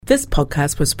This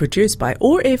podcast was produced by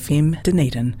OAR FM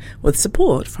Dunedin with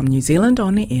support from New Zealand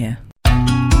On the Air.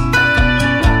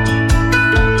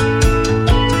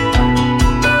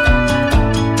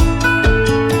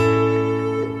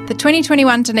 The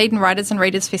 2021 Dunedin Writers and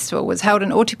Readers Festival was held in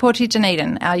Otipoti,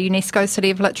 Dunedin, our UNESCO City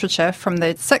of Literature, from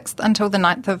the 6th until the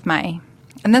 9th of May.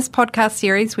 In this podcast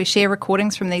series, we share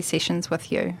recordings from these sessions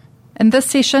with you. In this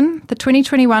session, the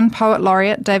 2021 Poet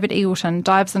Laureate David Eggleton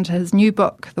dives into his new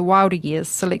book, The Wilder Years,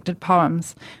 Selected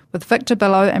Poems, with Victor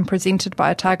Billot and presented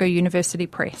by Otago University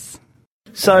Press.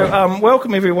 So,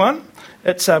 welcome everyone.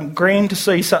 It's grand to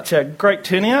see such a great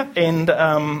turnout, and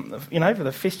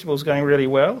the festival's going really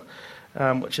well,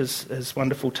 which is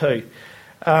wonderful too.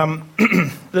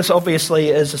 This obviously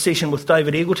is a session with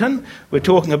David Eggleton. We're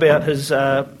talking about his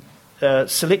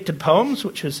selected poems,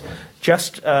 which has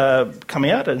just come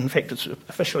out. In fact, it's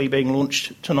officially being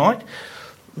launched tonight.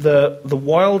 The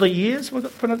Wilder Years, was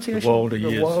it pronunciation?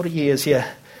 The Wilder Years, yeah.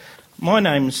 My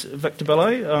name's Victor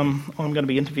Billot. I'm going to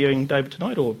be interviewing David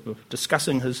tonight, or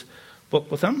discussing his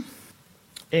book with him.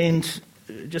 And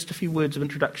just a few words of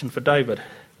introduction for David.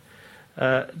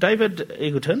 David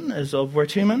Eggleton is of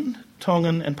Rotuman,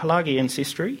 Tongan and Palagi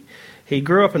ancestry. He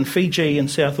grew up in Fiji and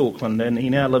South Auckland, and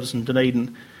he now lives in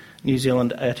Dunedin, New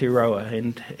Zealand, Aotearoa,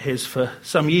 and has for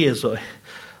some years, I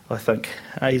think.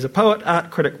 He's a poet,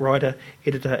 art critic, writer,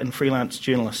 editor and freelance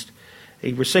journalist.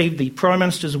 He received the Prime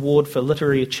Minister's Award for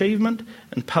Literary Achievement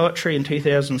in Poetry in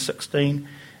 2016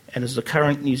 and is the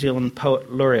current New Zealand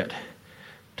Poet Laureate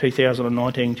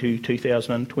 2019 to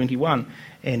 2021.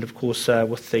 And of course,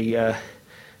 with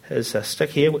his stick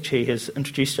here, which he has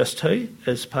introduced us to,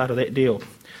 is part of that deal.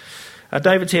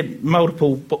 David's had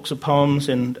multiple books of poems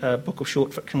and a book of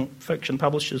short fiction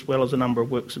published, as well as a number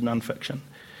of works of non-fiction.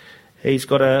 He's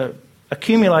got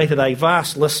accumulated a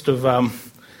vast list of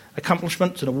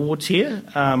accomplishments and awards here,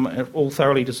 all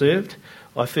thoroughly deserved.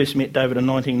 I first met David in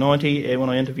 1990 when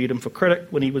I interviewed him for Critic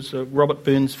when he was a Robert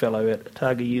Burns Fellow at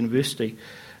Otago University.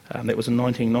 That was in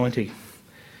 1990.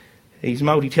 He's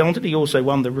multi-talented. He also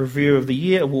won the Review of the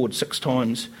Year award 6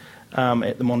 times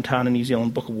at the Montana New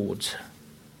Zealand Book Awards.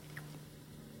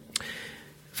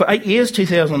 For 8 years,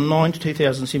 2009 to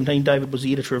 2017, David was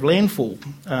the editor of Landfall,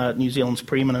 New Zealand's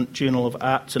preeminent journal of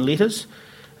arts and letters,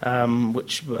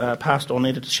 which passed on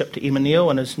editorship to Emma Neal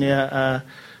and is now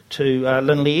to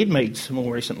Lindley Edmeades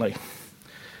more recently.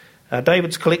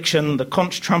 David's collection, The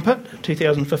Conch Trumpet,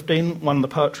 2015, won the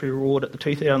Poetry Award at the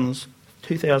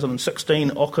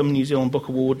 2016 Ockham New Zealand Book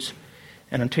Awards,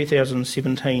 and in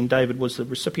 2017 David was the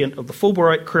recipient of the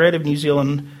Fulbright Creative New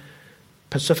Zealand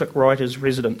Pacific Writers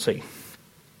Residency,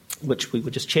 which we were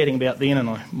just chatting about then, and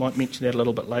I might mention that a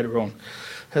little bit later on.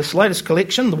 His latest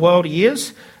collection, The Wilder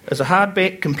Years, is a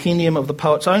hardback compendium of the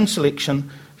poet's own selection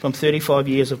from 35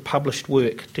 years of published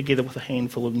work, together with a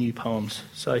handful of new poems.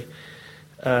 So,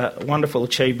 a wonderful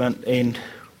achievement, and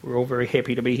we're all very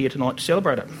happy to be here tonight to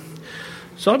celebrate it.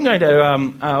 So I'm going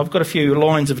to, I've got a few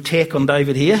lines of attack on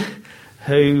David here,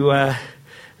 who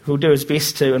will do his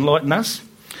best to enlighten us.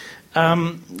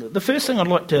 The first thing I'd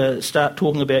like to start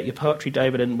talking about your poetry,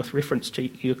 David, and with reference to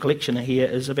your collection here,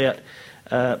 is about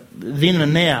then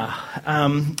and now.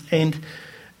 And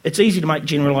it's easy to make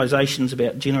generalisations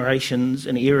about generations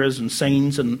and eras and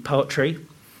scenes in poetry.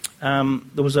 There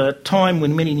was a time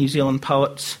when many New Zealand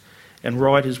poets and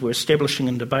writers were establishing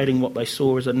and debating what they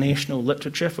saw as a national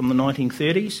literature from the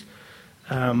 1930s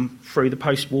through the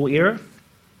post-war era.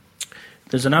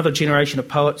 There's another generation of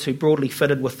poets who broadly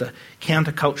fitted with the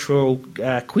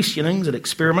countercultural questionings and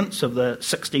experiments of the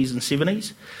 60s and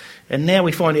 70s. And now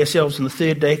we find ourselves in the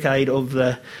third decade of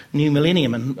the new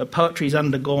millennium, and poetry's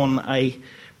undergone a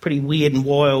pretty weird and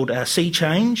wild sea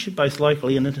change, both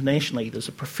locally and internationally. There's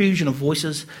a profusion of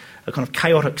voices, a kind of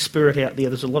chaotic spirit out there.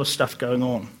 There's a lot of stuff going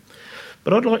on.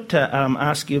 But I'd like to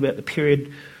ask you about the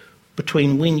period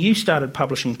between when you started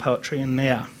publishing poetry and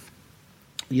now.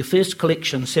 Your first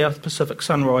collection, South Pacific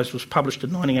Sunrise, was published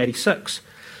in 1986.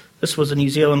 This was in New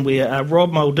Zealand where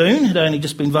Rob Muldoon had only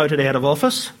just been voted out of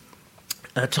office,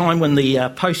 a time when the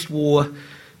post-war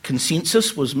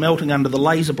consensus was melting under the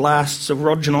laser blasts of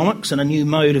Rogernomics and a new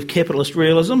mode of capitalist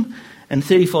realism. And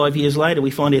 35 years later, we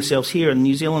find ourselves here, and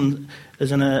New Zealand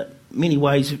is in many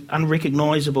ways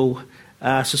unrecognisable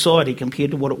society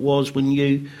compared to what it was when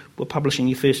you were publishing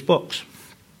your first books.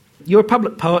 You're a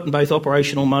public poet in both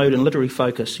operational mode and literary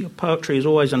focus. Your poetry is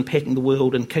always unpacking the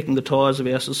world and kicking the tyres of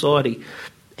our society.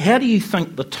 How do you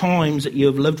think the times that you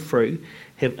have lived through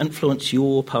have influenced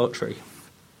your poetry?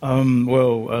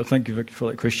 Thank you, Victor,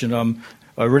 for that question.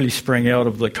 I really sprang out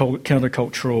of the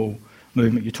countercultural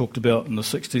movement you talked about in the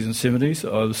 60s and 70s.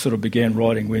 I sort of began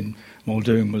writing when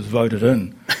Muldoon was voted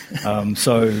in.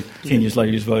 So 10 years later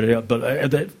he was voted out. But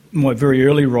at that, my very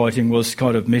early writing was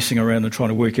kind of messing around and trying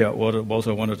to work out what it was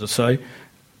I wanted to say.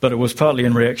 But it was partly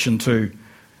in reaction to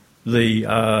the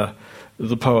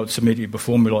poets immediately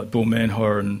before me, like Bill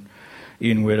Manhire and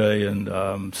Ian Wedde and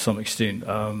to some extent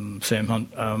Sam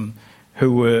Hunt,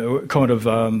 who were kind of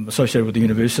associated with the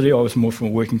university. I was more from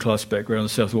a working class background in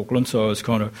South Auckland, so I was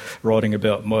kind of writing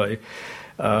about my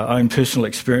own personal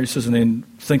experiences and then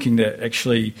thinking that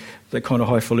actually that kind of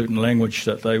highfalutin language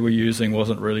that they were using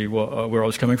wasn't really where I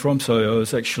was coming from. So I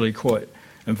was actually quite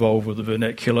involved with the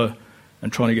vernacular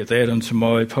and trying to get that into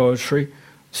my poetry.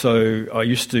 So I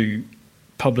used to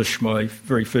publish my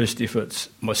very first efforts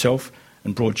myself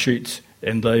in broadsheets,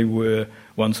 and they were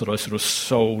ones that I sort of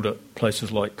sold at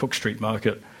places like Cook Street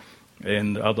Market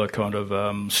and other kind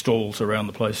of stalls around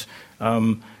the place,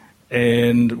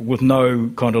 and with no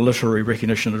kind of literary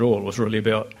recognition at all. It was really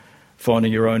about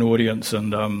finding your own audience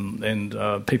and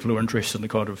people who were interested in the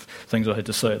kind of things I had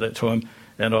to say at that time.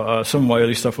 And some of my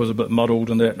early stuff was a bit muddled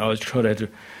in that, and I tried to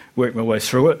work my way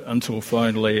through it until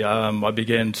finally I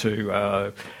began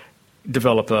to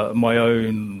develop my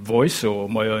own voice or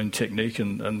my own technique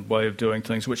and way of doing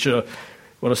things, which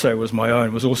when I say it was my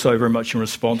own, was also very much in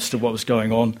response to what was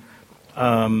going on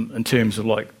in terms of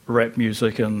like rap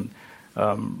music and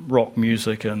rock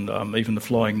music and even the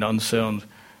Flying Nun sound.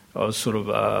 I was sort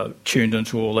of tuned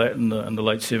into all that in the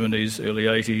late 70s, early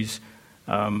 80s.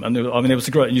 And it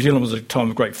was New Zealand was a time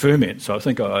of great ferment, so I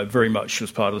think I very much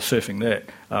was part of surfing that.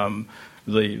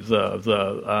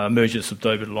 The emergence of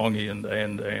David Lange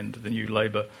and the new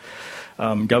Labour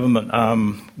government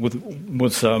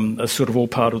was sort of all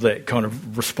part of that kind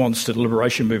of response to the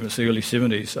liberation movements in the early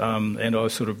 70s, and I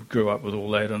sort of grew up with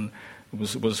all that and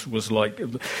was like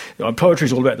poetry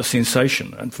is all about the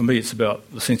sensation, and for me it's about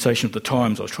the sensation of the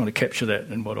times. I was trying to capture that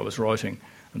in what I was writing,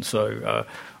 and so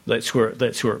that's where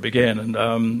it began,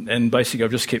 and basically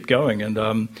I've just kept going,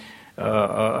 and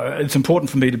it's important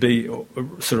for me to be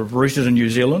sort of rooted in New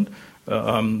Zealand.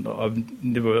 I've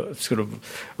never sort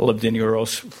of lived anywhere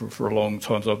else for a long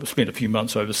time, so I've spent a few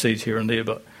months overseas here and there,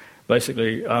 but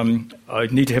basically I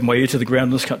need to have my ear to the ground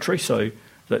in this country, so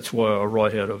that's why I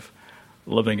write out of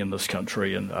living in this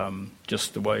country and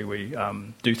just the way we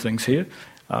do things here.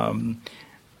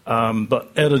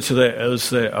 But added to that is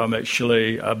that I'm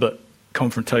actually a bit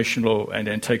confrontational and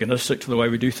antagonistic to the way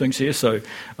we do things here. So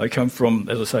I come from,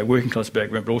 as I say, a working class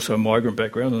background, but also a migrant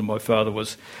background, and my father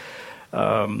was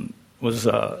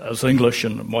English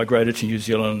and migrated to New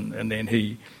Zealand, and then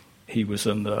he was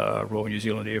in the Royal New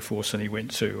Zealand Air Force, and he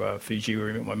went to Fiji where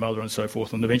he met my mother and so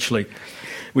forth, and eventually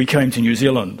we came to New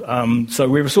Zealand. So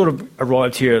we were sort of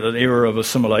arrived here at an era of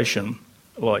assimilation,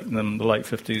 like in the late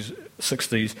 50s,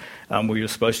 60s, we were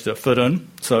supposed to fit in.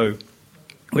 So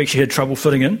we actually had trouble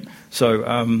fitting in. So,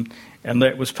 and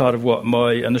that was part of what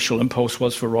my initial impulse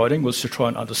was for writing, was to try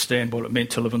and understand what it meant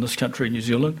to live in this country, New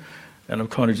Zealand. And I've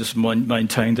kind of just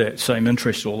maintained that same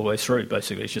interest all the way through.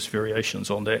 Basically, it's just variations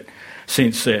on that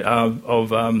sense that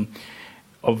of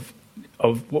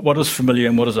what is familiar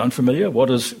and what is unfamiliar. What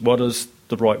is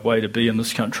the right way to be in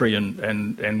this country,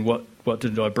 and what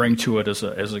did I bring to it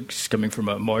as coming from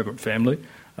a migrant family,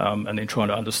 and then trying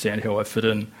to understand how I fit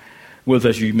in with,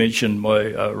 as you mentioned, my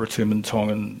Returman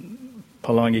Tongan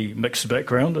Palangi mixed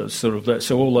background. It's sort of that.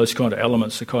 So all those kind of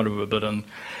elements are kind of a bit in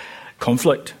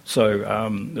conflict. So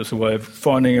there's a way of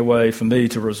finding a way for me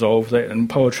to resolve that, and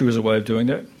poetry was a way of doing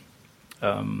that.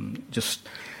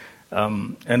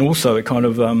 And also it kind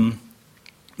of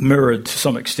mirrored to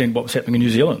some extent what was happening in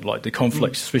New Zealand, like the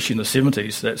conflicts, especially in the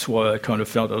 70s. That's why I kind of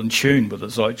felt in tune with the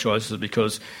zeitgeist,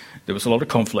 because there was a lot of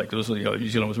conflict. There was, New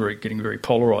Zealand was getting very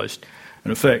polarised. And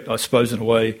in fact, I suppose in a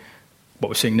way, what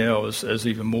we're seeing now is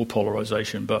even more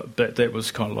polarisation. But that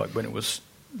was kind of like when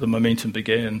the momentum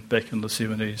began back in the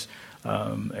 70s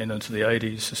and into the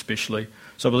 80s especially.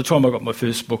 So by the time I got my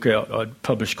first book out, I'd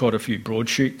published quite a few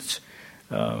broadsheets,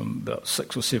 about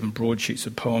 6 or 7 broadsheets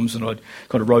of poems, and I'd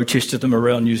kind of road tested them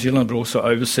around New Zealand, but also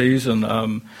overseas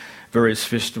and various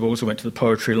festivals. I went to the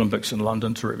Poetry Olympics in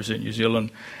London to represent New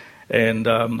Zealand, and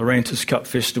the Ranters Cup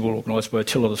Festival organised by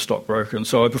Attila the Stockbroker. And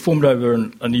so I performed over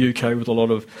in the UK with a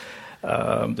lot of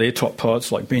their top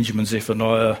poets like Benjamin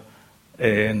Zephaniah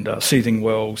and Seething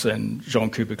Wells and John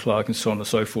Cooper Clarke and so on and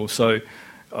so forth. So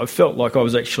I felt like I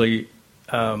was actually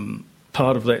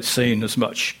part of that scene as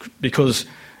much, because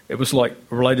it was like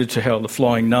related to how the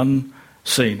Flying Nun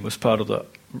scene was part of the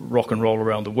rock and roll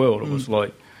around the world. It was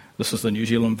like, this is the New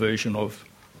Zealand version of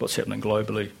what's happening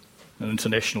globally and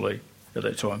internationally at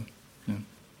that time.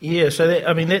 Yeah, so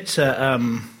that's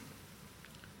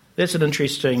that's an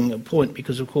interesting point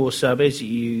because, of course, as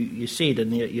you said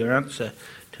in your answer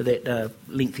to that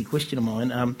lengthy question of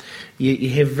mine, you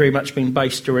have very much been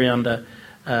based around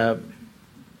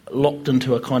locked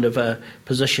into a kind of a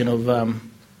position of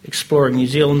exploring New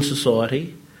Zealand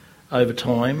society over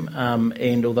time,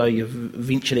 and although you've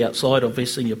ventured outside,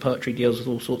 obviously your poetry deals with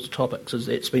all sorts of topics,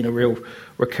 it's been a real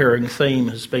recurring theme,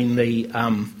 has been the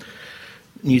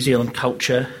New Zealand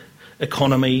culture,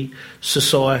 economy,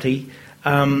 society,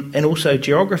 and also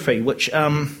geography, which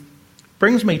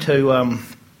brings me to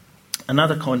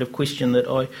another kind of question that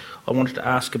I wanted to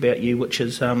ask about you, which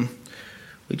is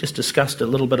we just discussed a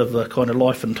little bit of the kind of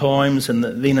life and times and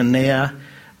the then and now,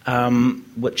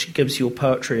 which gives your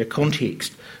poetry a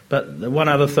context. But the one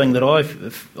other thing that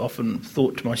I've often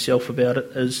thought to myself about it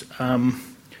is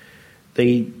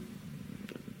we've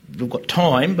got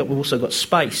time, but we've also got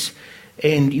space.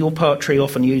 And your poetry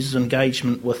often uses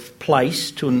engagement with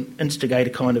place to instigate a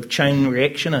kind of chain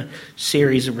reaction, a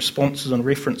series of responses and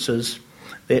references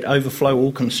that overflow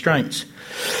all constraints.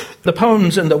 The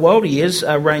poems in the wilder years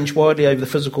range widely over the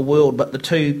physical world, but the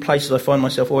two places I find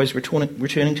myself always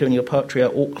returning to in your poetry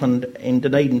are Auckland and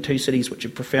Dunedin, two cities which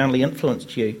have profoundly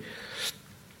influenced you.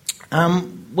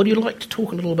 Would you like to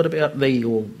talk a little bit about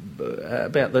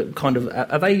about the kind of,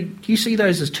 do you see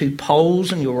those as two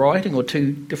poles in your writing or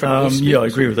two different aspects? Yeah, I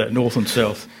agree with that, north and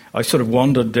south. I sort of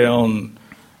wandered down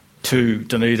to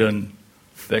Dunedin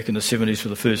back in the 70s for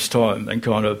the first time and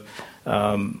kind of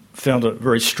found it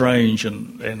very strange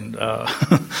and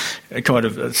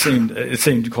it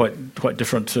seemed quite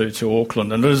different to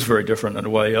Auckland, and it is very different in a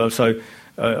way.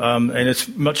 And it's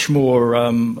much more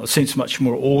a sense much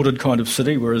more ordered kind of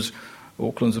city, whereas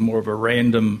Auckland's more of a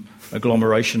random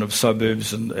agglomeration of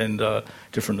suburbs and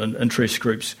different interest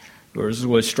groups. Whereas it's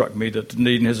always struck me that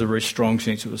Dunedin has a very strong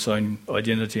sense of its own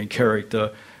identity and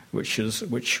character, which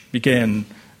began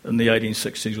in the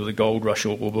 1860s with the gold rush,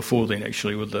 or before then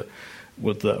actually with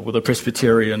the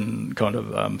Presbyterian kind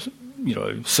of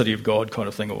city of God kind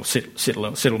of thing, or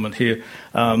settlement here,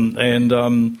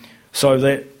 so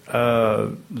that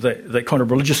kind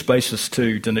of religious basis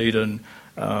to Dunedin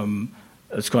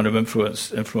has kind of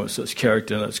influenced its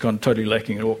character, and it's kind of totally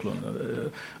lacking in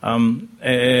Auckland.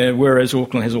 Whereas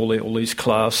Auckland has all these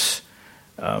class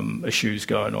issues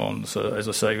going on. So as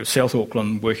I say, South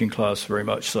Auckland working class very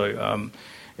much so.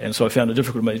 And so I found it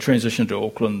difficult to make the transition to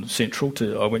Auckland Central.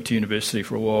 I went to university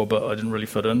for a while, but I didn't really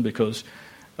fit in because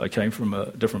I came from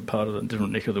a different part of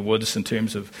different neck of the woods in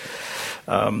terms of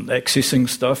accessing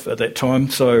stuff at that time.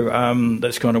 So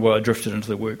that's kind of why I drifted into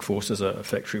the workforce as a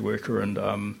factory worker.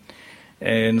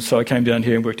 And so I came down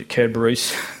here and worked at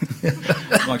Cadbury's,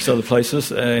 amongst other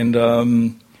places, and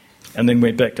then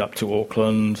went back up to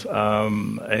Auckland.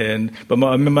 But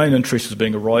my main interest was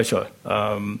being a writer.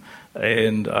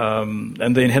 And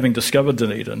then having discovered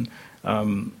Dunedin,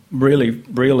 really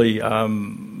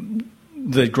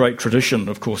the great tradition,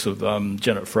 of course, of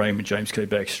Janet Frame and James K.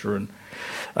 Baxter, and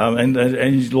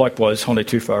likewise Hone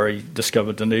Tūwhare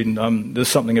discovered Dunedin. There's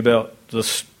something about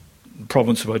this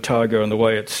province of Otago and the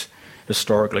way it's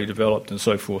historically developed and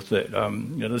so forth that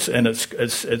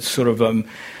it's sort of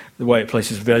the way it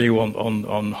places value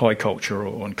on high culture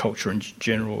or on culture in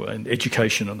general and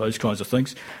education and those kinds of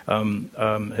things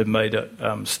have made it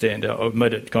stand out, or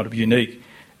made it kind of unique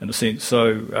in a sense.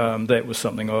 So that was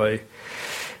something I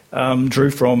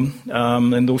drew from,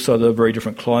 and also the very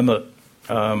different climate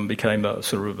became a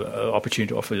sort of opportunity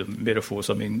to offer metaphors.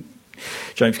 I mean,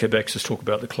 James K. Baxter's talk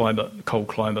about the cold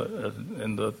climate,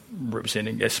 and the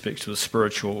representing aspects of the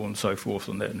spiritual and so forth,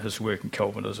 and that in his work in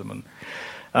Calvinism.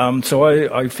 And so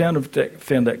I found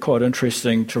that quite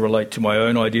interesting to relate to my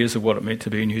own ideas of what it meant to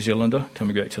be a New Zealander,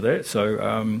 coming back to that. So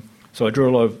I drew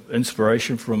a lot of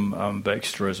inspiration from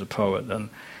Baxter as a poet, and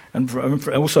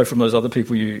also from those other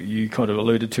people you kind of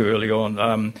alluded to early on,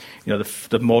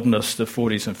 the modernists, the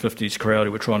 40s and 50s crowd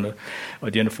who were trying to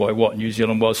identify what New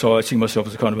Zealand was. So I see myself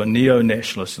as a kind of a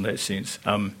neo-nationalist in that sense,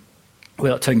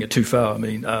 without taking it too far. I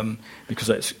mean, because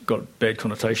that's got bad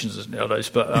connotations nowadays.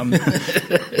 But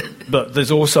but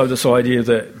there's also this idea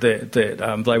that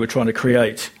they were trying to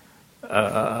create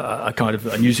a kind of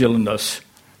a New Zealandness,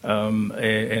 and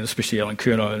especially Alan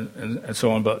Curnow and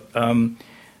so on. But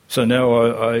so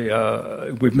now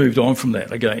we've moved on from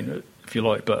that again, if you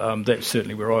like, but that's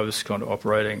certainly where I was kind of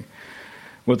operating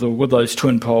with those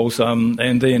twin poles. And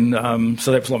then,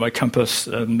 so that was like my compass.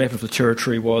 Map of the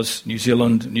territory was New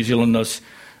Zealand, New Zealandness,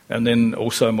 and then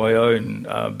also my own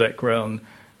background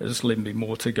has led me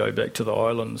more to go back to the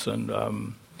islands and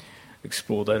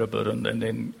explore that a bit, and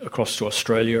then across to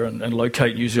Australia and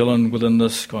locate New Zealand within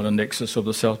this kind of nexus of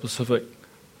the South Pacific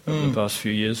over the past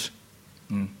few years.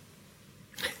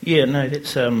 Yeah, no,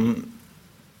 that's. I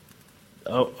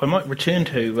might return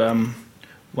to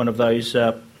one of those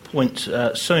points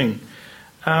soon.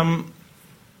 And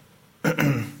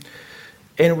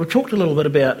we've talked a little bit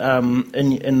about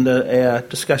in our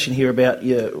discussion here about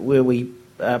where we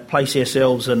place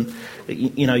ourselves and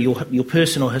your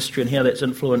personal history and how that's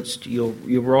influenced your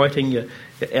writing, your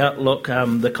outlook,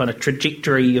 the kind of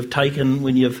trajectory you've taken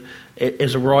when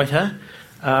as a writer.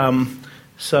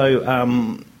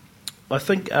 So I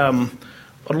think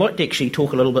I'd like to actually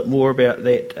talk a little bit more about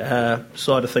that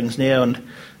side of things now, and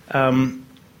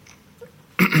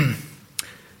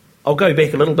I'll go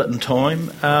back a little bit in time.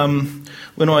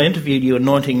 When I interviewed you in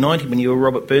 1990, when you were a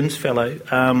Robert Burns Fellow,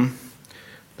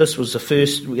 this was the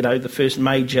first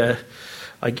major,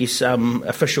 I guess,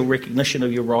 official recognition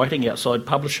of your writing outside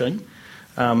publishing,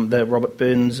 the Robert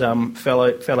Burns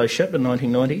Fellowship in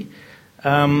 1990.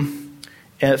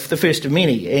 It's the first of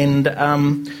many,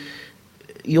 and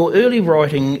your early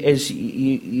writing, as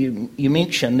you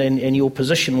mentioned, and your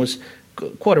position was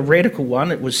quite a radical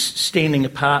one. It was standing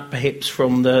apart perhaps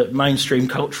from the mainstream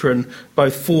culture in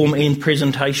both form and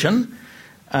presentation.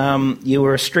 You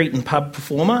were a street and pub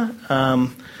performer,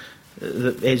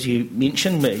 as you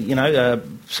mentioned,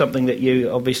 something that you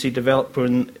obviously developed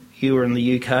when you were in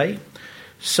the UK.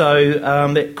 So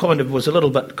that kind of was a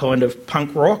little bit kind of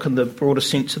punk rock in the broader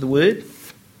sense of the word.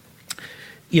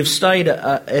 You've stayed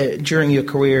during your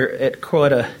career at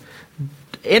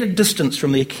at a distance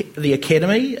from the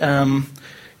academy.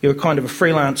 You're kind of a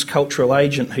freelance cultural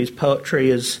agent whose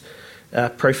poetry is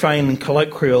profane and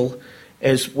colloquial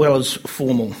as well as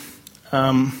formal.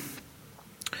 And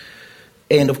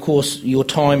of course, your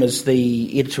time as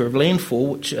the editor of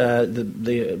Landfall, which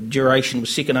the duration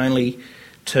was second only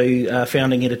to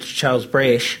founding editor Charles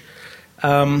Brash.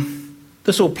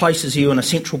 This all places you in a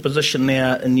central position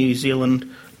now in New Zealand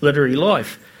literary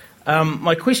life.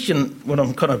 My question, what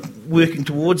I'm kind of working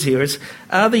towards here is,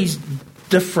 are these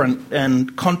different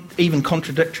and even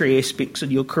contradictory aspects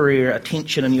of your career a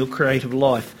tension in your creative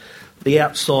life? The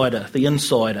outsider, the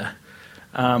insider,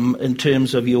 in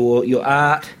terms of your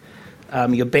art,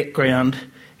 your background.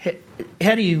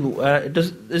 How do you,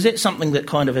 is that something that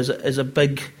kind of is a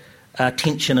big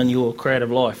tension in your creative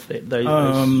life?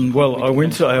 Well, I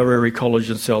went to Aorere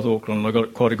College in South Auckland and I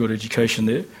got quite a good education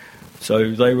there.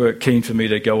 So they were keen for me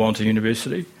to go on to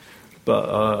university, but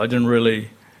I didn't really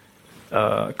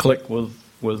click with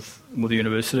the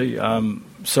university.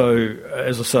 So,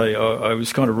 as I say, I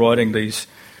was kind of writing these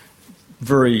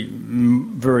very,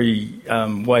 very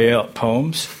way out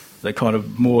poems that kind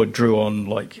of more drew on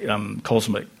like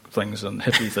cosmic things and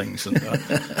hippie things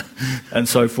and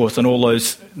so forth, and all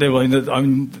those.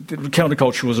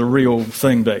 Counterculture was a real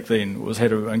thing back then. It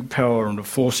had a power and a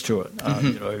force to it,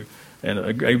 And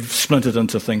it splintered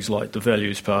into things like the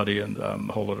Values Party and a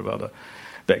whole lot of other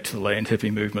back to the land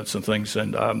hippie movements and things,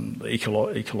 and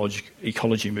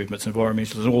ecology movements,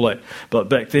 environmentalists and all that. But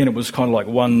back then it was kind of like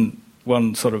one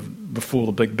sort of before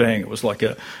the Big Bang. It was like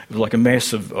a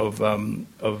mass of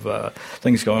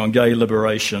things going on: gay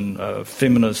liberation,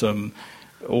 feminism.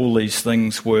 All these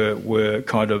things were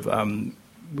kind of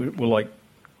were like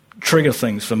trigger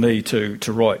things for me to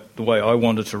write the way I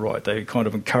wanted to write. They kind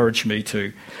of encouraged me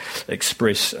to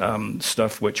express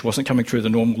stuff which wasn't coming through the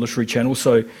normal literary channel.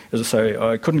 So, as I say,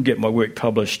 I couldn't get my work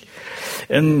published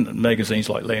in magazines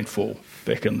like Landfall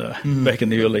back in the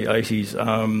early 80s,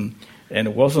 and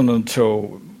it wasn't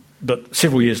until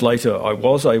several years later I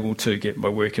was able to get my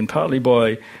work in, partly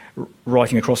by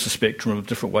writing across the spectrum of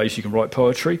different ways you can write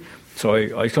poetry. So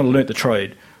I kind of learnt the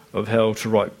trade of how to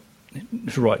write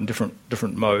in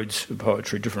different modes of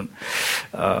poetry, different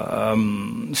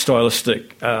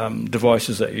stylistic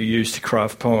devices that you use to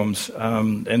craft poems.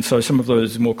 And so some of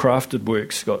those more crafted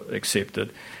works got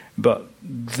accepted, but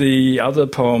the other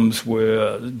poems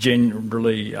were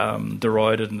generally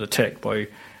derided and attacked by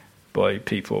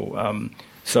people.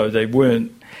 So they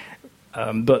weren't.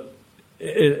 But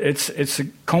it's a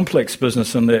complex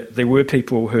business in that there were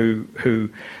people who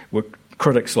were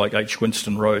critics like H.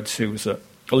 Winston Rhodes, who was a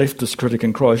leftist critic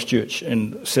in Christchurch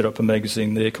and set up a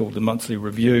magazine there called the Monthly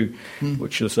Review,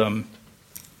 which was for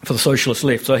the socialist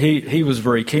left. So he was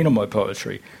very keen on my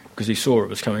poetry because he saw it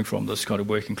was coming from this kind of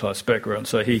working class background.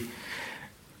 So he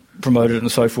promoted it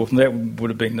and so forth, and that would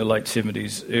have been the late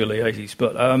 70s, early 80s.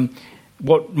 But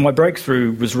what my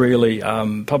breakthrough was really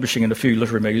publishing in a few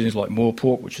literary magazines like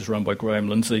Moorpork, which is run by Graham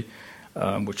Lindsay,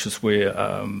 which is where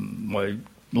my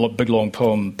big long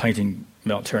poem Painting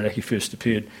Mount Taranaki first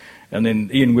appeared. And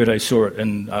then Ian Wede saw it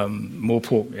in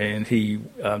Moorpork, and he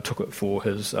took it for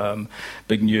his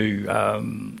big new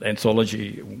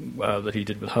anthology that he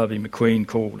did with Harvey McQueen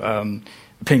called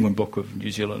Penguin Book of New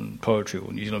Zealand Poetry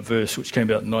or New Zealand Verse, which came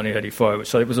out in 1985.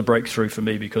 So it was a breakthrough for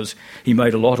me because he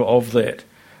made a lot of that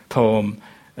poem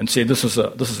and said this is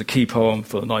a key poem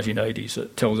for the 1980s.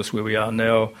 It tells us where we are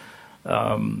now,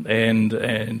 and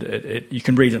you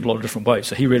can read it in a lot of different ways.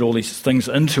 So he read all these things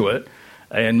into it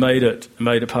and made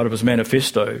it part of his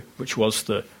manifesto, which was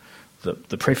the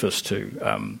preface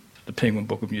to the Penguin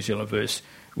Book of New Zealand Verse,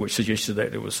 which suggested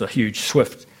that there was a huge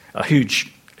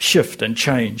shift and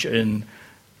change in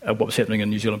what was happening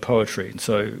in New Zealand poetry, and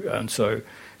so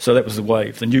that was the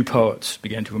wave. The new poets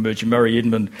began to emerge. And Murray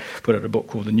Edmund put out a book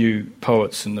called The New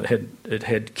Poets, and it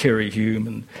had Kerry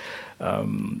Hume and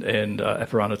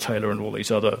Aparana Taylor and all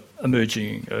these other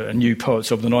emerging new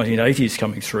poets of the 1980s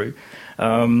coming through,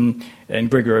 and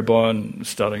Gregory O'Brien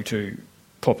starting to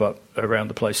pop up around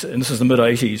the place. And this is the mid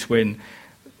 80s when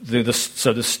this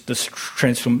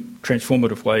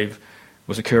transformative wave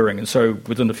was occurring, and so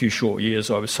within a few short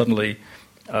years I was suddenly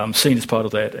seen as part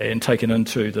of that and taken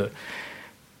into the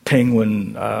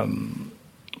Penguin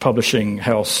publishing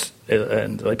house,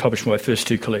 and they published my first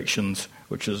two collections,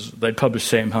 which is they'd published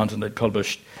Sam Hunt and they'd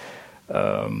published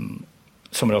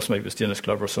someone else, maybe it was Dennis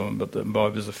Glover or someone, but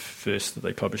mine was the first that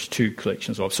they published two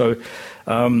collections of. So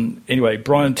anyway,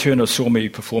 Brian Turner saw me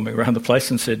performing around the place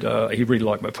and said he really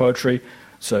liked my poetry.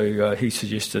 So he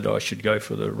suggested I should go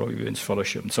for the Robbie Burns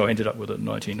Fellowship, and so I ended up with it in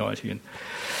 1990, and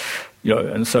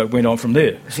and so it went on from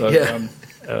there. So,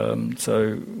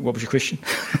 so what was your question?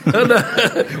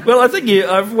 Well, I think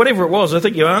whatever it was, I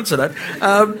think you answered it.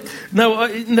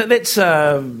 That's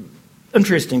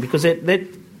interesting because that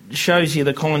shows you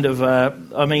the kind of.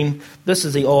 This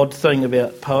is the odd thing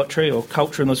about poetry or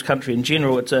culture in this country in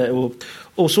general. It's all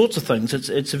sorts of things.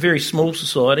 It's a very small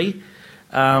society.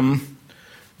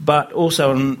 But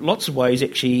also in lots of ways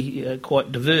actually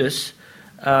quite diverse,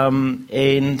 and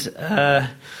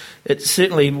it's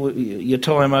certainly your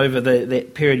time over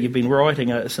that period you've been writing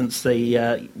since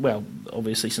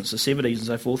obviously since the 70s and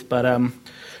so forth, but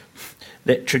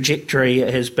that trajectory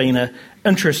has been an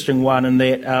interesting one in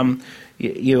that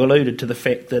you alluded to the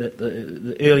fact that at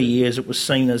the early years it was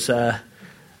seen as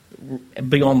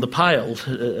beyond the pale,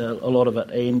 a lot of it,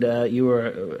 and you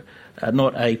were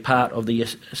not a part of the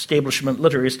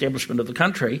literary establishment of the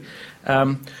country,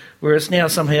 whereas now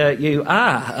somehow you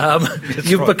are.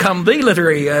 You've become the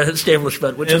literary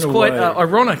establishment, which is quite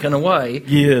ironic in a way.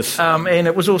 Yes. And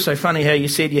it was also funny how you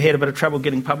said you had a bit of trouble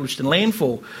getting published in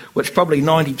Landfall, which probably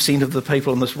 90% of the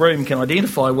people in this room can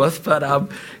identify with, but,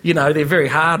 they're very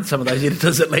hard, some of those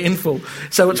editors at Landfall.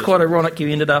 So it's quite ironic you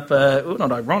ended up,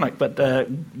 not ironic, but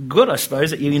good, I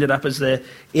suppose, that you ended up as the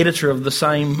editor of the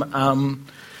same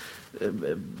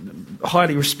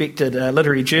highly respected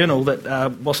literary journal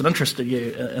that wasn't interested in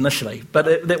you initially.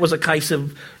 But that was a case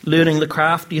of learning the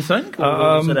craft, do you think?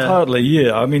 Partly,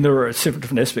 yeah. I mean, there were several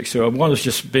different aspects to it. One is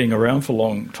just being around for a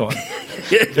long time.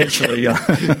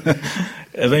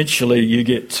 Eventually you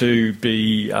get to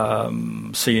be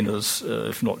seen as,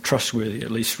 if not trustworthy,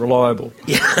 at least reliable.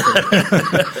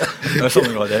 Or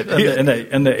something like that.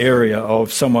 In the area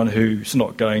of someone who's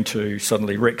not going to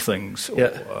suddenly wreck things.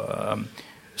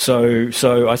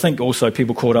 So I think also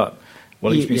people caught up.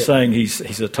 Well, he's been saying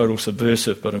he's a total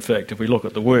subversive, but in fact, if we look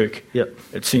at the work,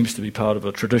 it seems to be part of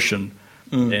a tradition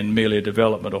and merely a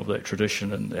development of that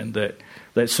tradition, and that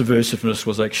subversiveness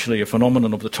was actually a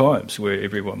phenomenon of the times where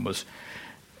everyone was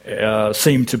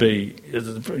seemed to be,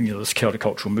 this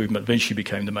countercultural movement eventually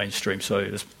became the mainstream. So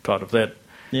as part of that,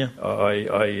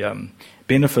 I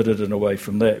benefited in a way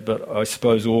from that, but I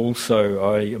suppose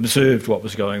also I observed what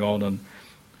was going on and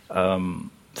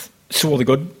saw the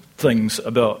good things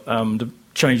about the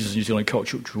changes in New Zealand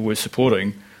culture which we were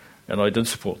supporting, and I did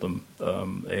support them,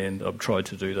 and I've tried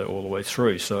to do that all the way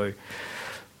through. So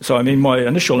I mean, my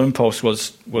initial impulse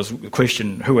was the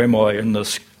question, who am I in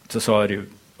this society of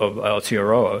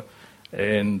Aotearoa,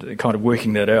 and kind of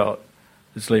working that out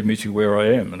has led me to where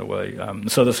I am in a way.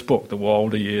 So this book, The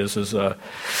Wilder Years, is a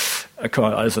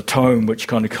tome which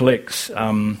kind of collects.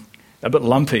 A bit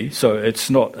lumpy, so it's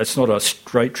not a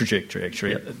straight trajectory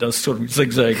actually. It does sort of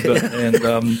zigzag a bit and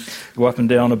go up and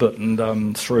down a bit,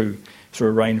 and through a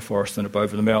rainforest and up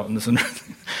over the mountains and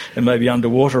and maybe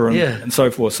underwater and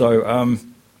so forth. So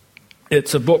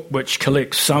it's a book which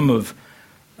collects some of.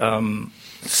 I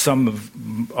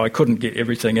couldn't get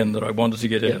everything in that I wanted to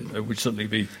get in. It would certainly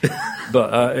be,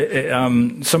 but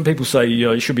some people say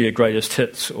it should be a greatest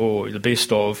hits or the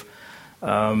best of,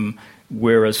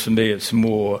 whereas for me it's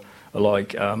more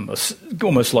like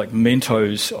almost like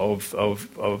mementos of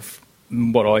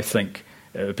what I think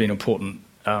have been important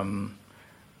poems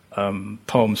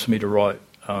for me to write,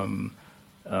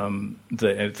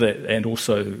 and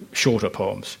also shorter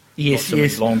poems. Yes,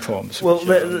 yes. Long poems. Well,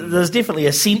 there's definitely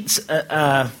a sense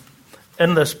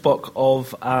in this book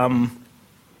of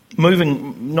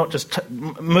moving, not just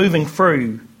moving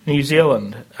through New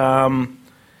Zealand, and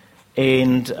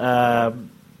that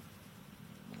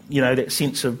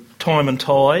sense of time and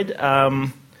tide.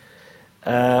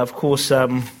 Of course,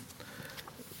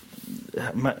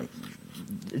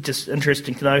 just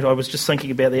interesting to note. I was just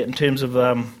thinking about that in terms of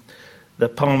the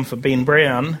poem for Ben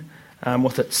Brown,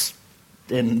 with its.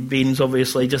 And Ben's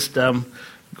obviously just got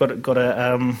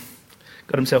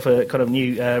himself a kind of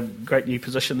new, great new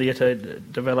position there to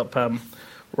develop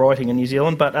writing in New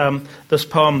Zealand. But this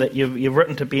poem that you've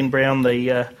written to Ben Brown,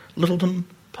 the Littleton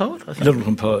poet, I think.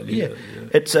 Littleton poet, yeah.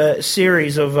 It's a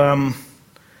series of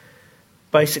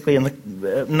basically in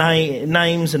the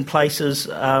names and places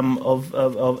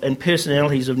of and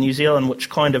personalities of New Zealand, which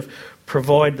kind of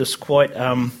provide this quite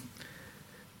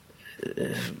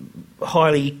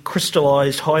highly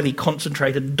crystallised, highly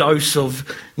concentrated dose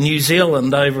of New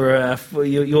Zealand over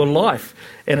your life,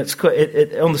 and it's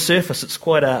on the surface it's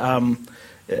quite a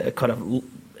kind of,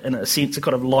 in a sense, a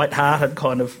kind of light-hearted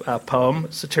kind of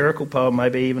poem, satirical poem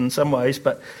maybe even in some ways,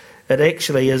 but it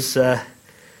actually is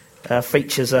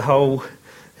features a whole.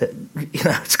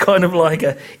 It's kind of like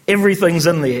everything's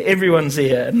in there, everyone's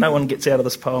there, and no one gets out of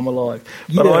this poem alive.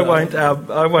 But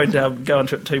I won't go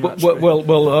into it too much.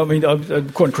 Well, I mean,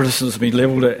 quite criticism has been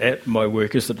levelled at my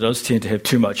work is that it does tend to have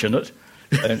too much in it,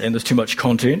 and there's too much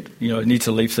content. It needs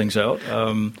to leave things out,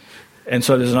 and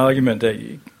so there's an argument that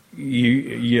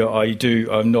I do.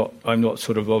 I'm not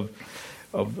sort of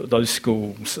those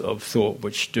schools of thought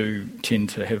which do tend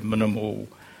to have minimal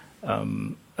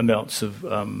amounts of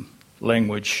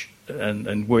language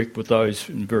and work with those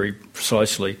very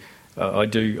precisely. I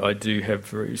do have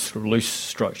very sort of loose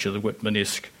structure, the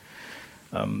Whitman-esque,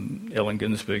 Allen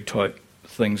Ginsberg type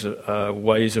things,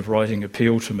 ways of writing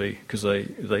appeal to me because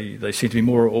they seem to be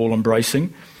more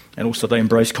all-embracing, and also they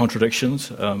embrace contradictions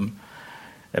and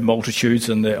multitudes,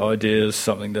 and their ideas,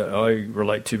 something that I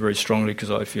relate to very strongly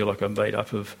because I feel like I'm made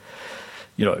up of,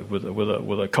 with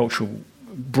a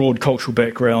broad cultural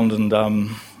background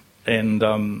and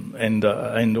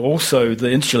also the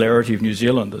insularity of New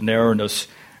Zealand, the narrowness.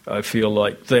 I feel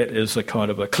like that is a kind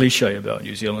of a cliche about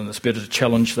New Zealand. It's better to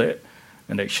challenge that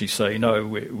and actually say, no,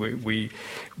 we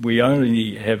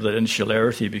only have that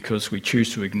insularity because we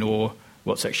choose to ignore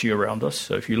what's actually around us.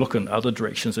 So if you look in other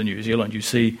directions in New Zealand, you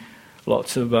see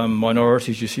lots of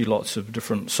minorities, you see lots of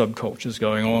different subcultures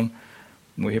going on.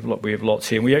 We have lots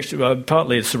here. And we actually,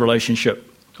 partly it's a relationship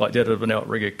like that of an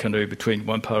outrigger canoe between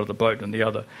one part of the boat and the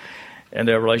other, and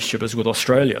our relationship is with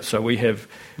Australia. So we have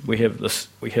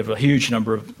a huge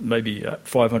number of maybe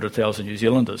 500,000 New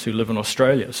Zealanders who live in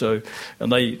Australia. So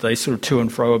and they sort of to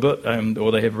and fro a bit,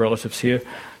 or they have relatives here.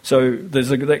 So there's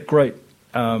that great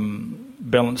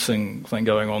balancing thing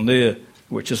going on there,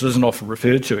 which isn't often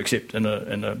referred to except in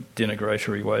a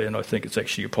denigratory way, and I think it's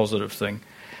actually a positive thing,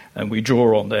 and we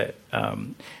draw on that.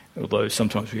 Although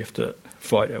sometimes we have to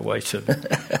fight our way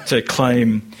to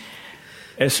claim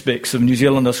aspects of New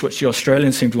Zealandness which the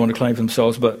Australians seem to want to claim for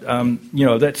themselves. But,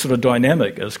 that sort of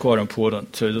dynamic is quite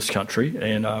important to this country,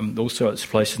 and also its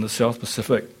place in the South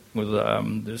Pacific with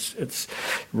its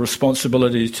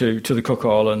responsibility to the Cook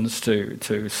Islands,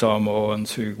 to Samoa and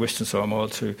to Western Samoa,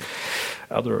 to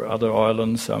other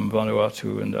islands,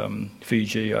 Vanuatu and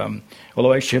Fiji.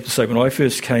 Although I actually have to say, when I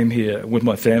first came here with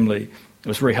my family, it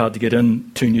was very hard to get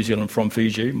into New Zealand from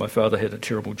Fiji. My father had a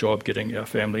terrible job getting our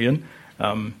family in.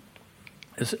 And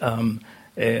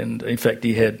in fact,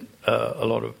 he had a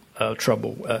lot of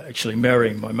trouble actually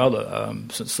marrying my mother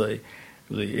since the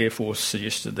Air Force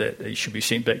suggested that he should be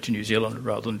sent back to New Zealand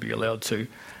rather than be allowed to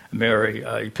marry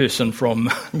a person from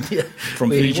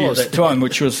Fiji at that time,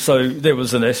 which was so. There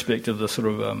was an aspect of the sort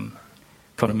of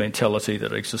kind of mentality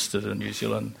that existed in New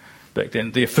Zealand back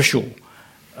then. The official.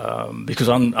 Because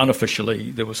unofficially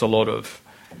there was a lot of,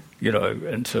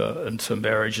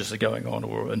 intermarriages going on,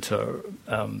 or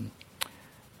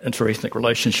interethnic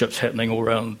relationships happening all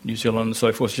around New Zealand and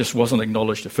so forth. It just wasn't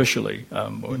acknowledged officially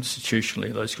or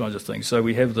institutionally, those kinds of things. So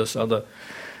we have this other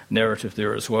narrative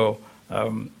there as well,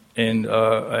 and kind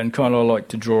of like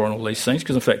to draw on all these things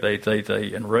because in fact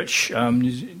they enrich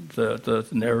the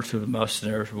narrative, the master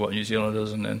narrative of what New Zealand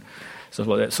is, and stuff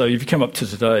like that. So if you come up to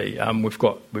today, we've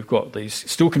got these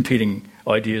still competing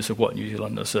ideas of what New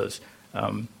Zealandness is,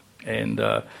 and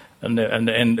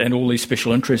all these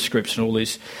special interest groups and all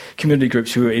these community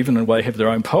groups who even in a way have their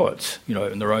own poets,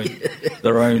 and their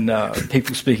own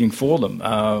people speaking for them.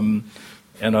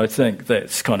 And I think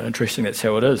that's kind of interesting. That's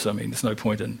how it is. I mean, there's no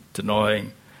point in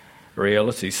denying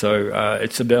reality. So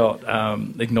it's about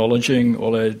acknowledging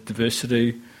all our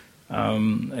diversity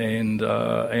and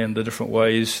the different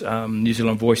ways New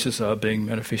Zealand voices are being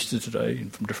manifested today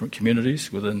from different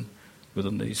communities within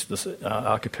this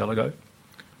archipelago.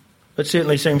 It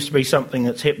certainly seems to be something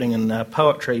that's happening in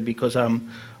poetry because, I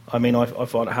find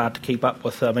it hard to keep up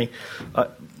with. I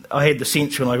had the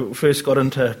sense when I first got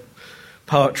into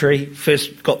poetry,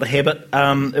 first got the habit,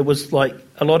 it was like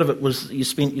a lot of it was you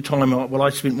spent your time, I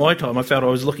spent my time, I felt I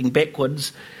was looking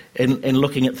backwards and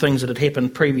looking at things that had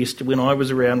happened previous to when I was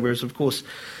around, whereas of course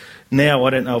now I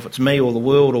don't know if it's me or the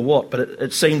world or what, but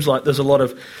it seems like there's a lot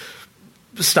of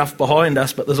stuff behind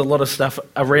us, but there's a lot of stuff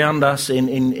around us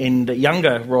and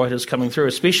younger writers coming through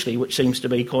especially, which seems to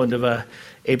be kind of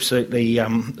absolutely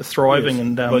thriving. Yes.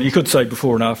 And well, you could say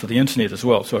before and after the internet as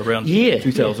well, so around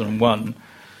 2001,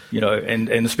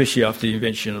 and especially after the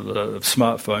invention of the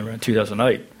smartphone around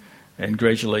 2008, and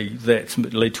gradually that's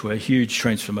led to a huge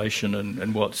transformation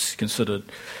in what's considered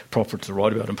proper to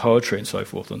write about in poetry and so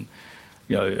forth, and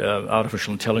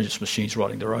artificial intelligence machines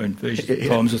writing their own versions of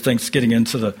poems and things getting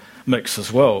into the mix as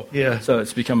well. Yeah. So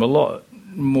it's become a lot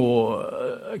more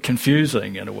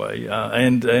confusing in a way,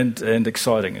 and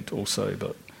exciting also.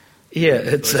 But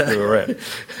it's where we're at.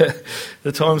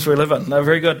 the times we live in. No,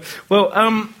 very good. Well,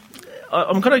 I'm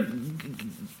going to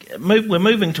we're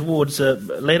moving towards the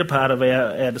latter part of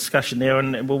our discussion now,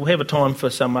 and we'll have a time for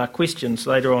some questions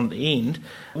later on at the end.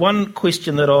 One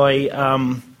question that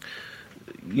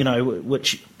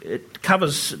which it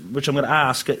covers, which I'm going to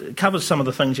ask, it covers some of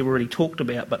the things you've already talked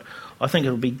about, but I think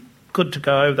it'll be good to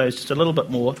go over those just a little bit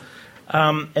more.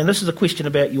 And this is a question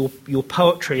about your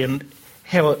poetry and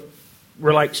how it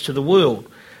relates to the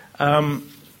world.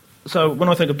 So when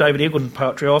I think of David Eggleton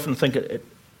poetry, I often think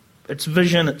its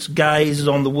vision, its gaze is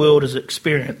on the world as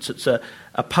experience. It's a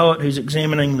poet who's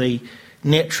examining the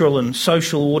natural and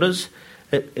social orders.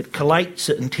 It collates,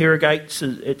 it interrogates,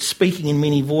 it's speaking in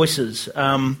many voices.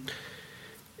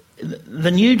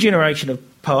 The new generation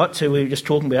of poets who we were just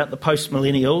talking about, the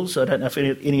post-millennials, I don't know if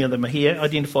any of them are here,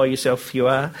 identify yourself if you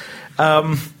are,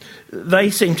 they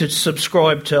seem to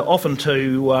subscribe often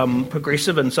to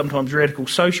progressive and sometimes radical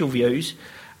social views,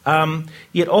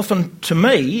 yet often to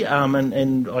me,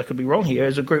 and I could be wrong here,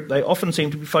 as a group, they often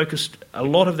seem to be focused, a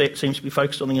lot of that seems to be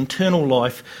focused on the internal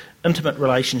life, intimate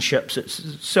relationships.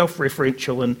 It's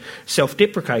self-referential and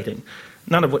self-deprecating,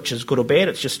 none of which is good or bad.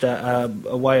 It's just a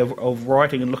way of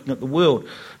writing and looking at the world.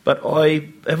 But I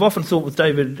have often thought with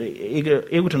David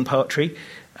Eggleton poetry,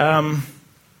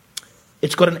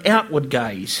 it's got an outward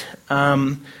gaze.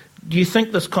 Do you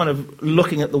think this kind of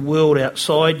looking at the world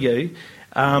outside you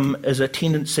is a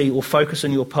tendency or focus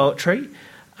in your poetry?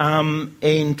 And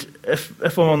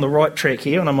if I'm on the right track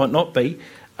here, and I might not be,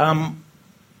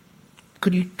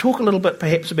 could you talk a little bit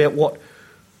perhaps about what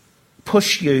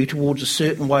pushed you towards a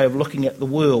certain way of looking at the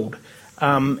world?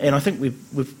 And I think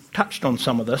we've touched on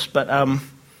some of this, but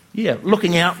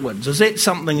looking outwards, is that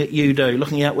something that you do,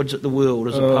 looking outwards at the world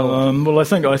as a poet? Well,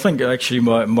 I think actually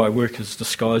my work is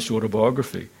disguised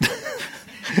autobiography.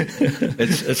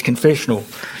 It's confessional.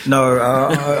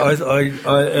 No,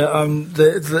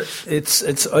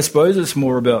 it's. I suppose it's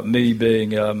more about me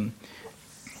being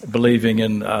believing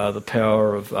in the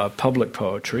power of public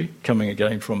poetry, coming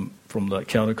again from the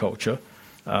counterculture,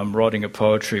 writing a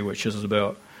poetry which is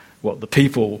about what the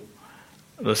people,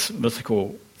 this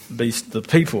mythical beast, the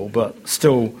people, but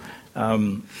still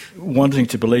wanting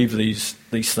to believe these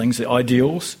things, the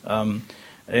ideals, and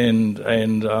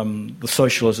the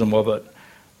socialism of it,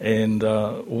 and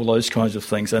all those kinds of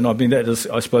things. And I mean that is,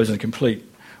 I suppose, in complete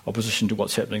opposition to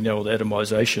what's happening now with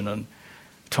atomisation and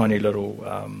tiny little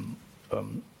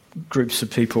groups of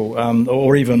people,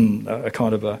 or even a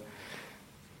kind of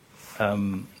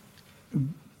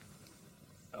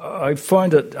I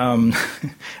find it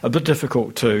a bit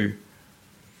difficult to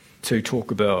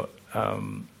talk about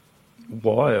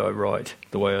why I write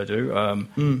the way I do. I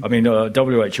mean,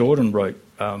 W.H. Auden wrote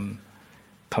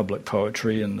public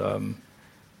poetry, and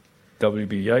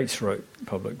W.B. Yeats wrote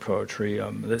public poetry.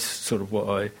 That's sort of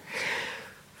what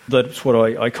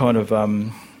I kind of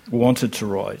wanted to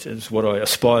write, is what I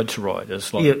aspired to write,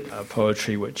 is like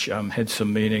poetry which had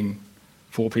some meaning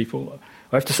for people.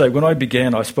 I have to say, when I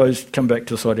began, I suppose, come back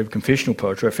to this idea of confessional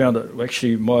poetry, I found that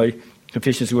actually my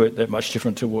confessions weren't that much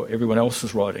different to what everyone else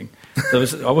was writing. So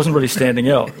I wasn't really standing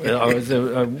out.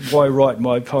 Why write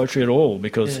my poetry at all?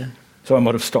 So I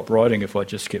might have stopped writing if I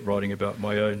just kept writing about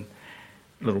my own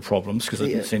little problems, because it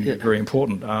didn't seem very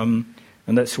important. And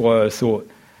that's why I thought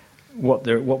what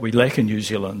we lack in New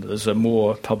Zealand is a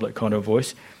more public kind of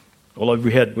voice. Although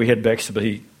we had Baxter, but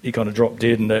he kind of dropped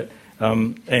dead, and that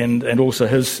And also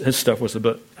his stuff was a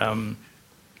bit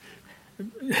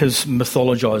his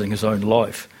mythologising his own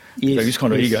life. Yes, so he was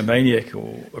kind of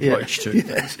egomaniacal approach to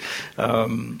things.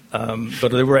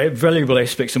 But there were valuable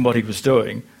aspects in what he was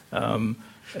doing, and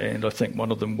I think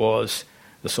one of them was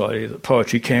this idea that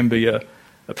poetry can be a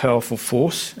powerful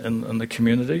force in the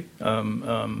community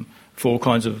for all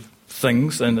kinds of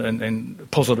things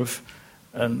and positive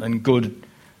and good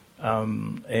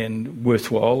and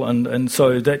worthwhile. And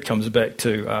so that comes back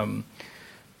to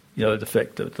the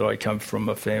fact that I come from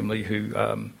a family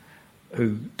who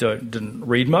didn't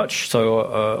read much.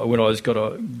 So when I got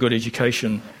a good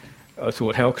education, I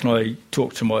thought, how can I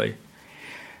talk to my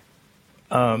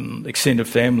extended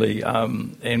family?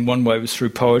 And one way was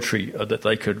through poetry that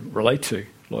they could relate to,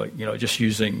 like just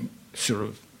using sort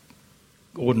of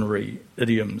ordinary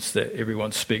idioms that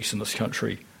everyone speaks in this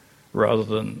country, rather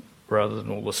than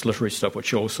all this literary stuff,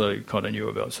 which you also kind of knew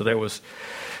about. So that was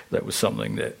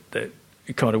something that it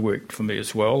kind of worked for me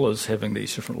as well, as having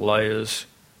these different layers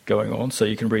going on. So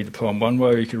you can read the poem one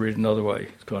way, or you can read it another way.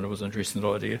 It kind of was an interesting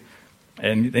idea.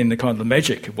 And then the kind of the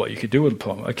magic of what you could do with a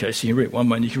poem. Okay, so you read it one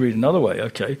way and you can read it another way.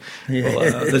 Okay,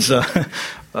 well, there's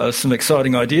some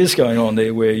exciting ideas going on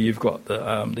there, where you've got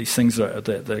these things that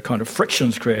are kind of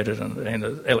frictions created and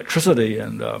electricity,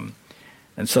 and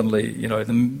suddenly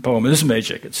the poem is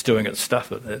magic. It's doing its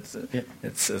stuff.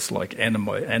 It's like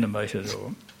animated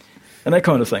and that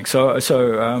kind of thing.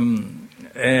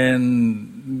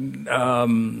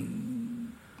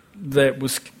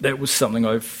 That was something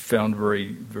I found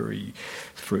very, very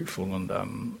fruitful,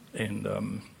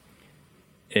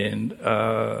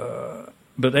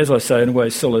 but as I say, in a way,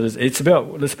 still it is. It's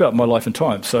about my life and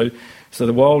time. So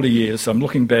the wilder years, I'm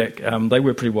looking back. They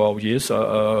were pretty wild years. I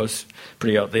was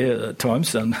pretty out there at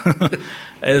times, and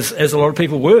as a lot of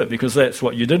people were, because that's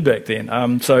what you did back then.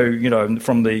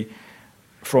 From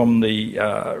the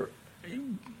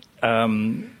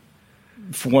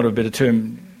for want of a better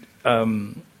term,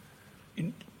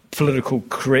 political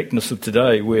correctness of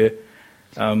today, where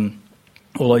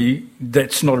although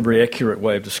that's not a very accurate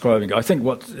way of describing it. I think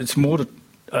it's more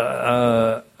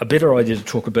a better idea to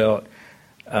talk about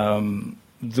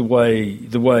the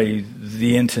way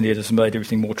the internet has made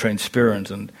everything more transparent,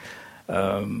 and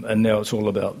now it's all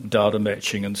about data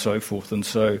matching and so forth, and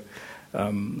so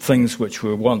things which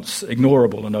were once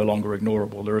ignorable are no longer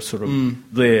ignorable. They're sort of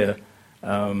there,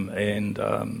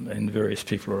 and various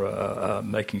people are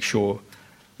making sure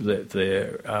that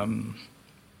they're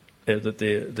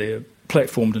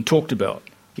platformed and talked about,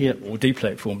 or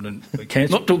deplatformed and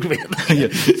cancelled. Not talked about. Yeah.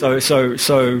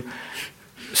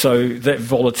 So that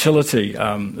volatility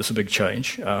is a big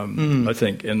change. I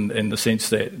think, in the sense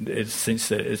that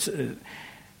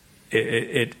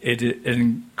it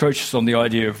encroaches on the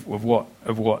idea of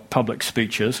what public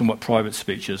speech is and what private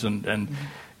speech is, and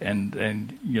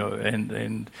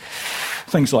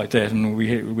things like that. And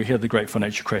we had the great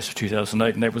financial crash of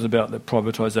 2008, and that was about the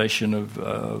privatisation of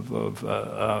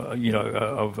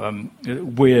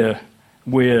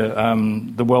where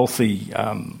the wealthy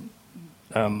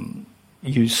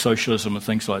use socialism and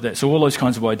things like that. So all those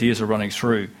kinds of ideas are running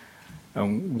through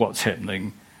what's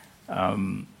happening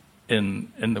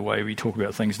in the way we talk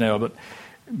about things now. But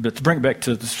to bring it back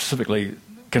to specifically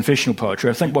confessional poetry,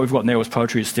 I think what we've got now is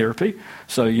poetry as therapy.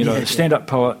 So, a stand-up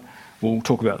poet will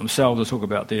talk about themselves, they'll talk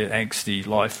about their angsty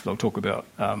life, they'll talk about,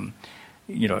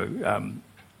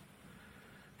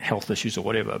 health issues or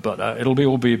whatever, but it'll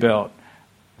all be about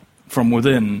from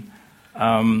within.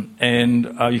 And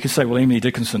you could say, well, Emily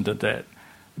Dickinson did that.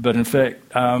 But in fact,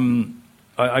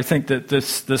 I think that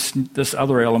this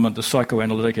other element, the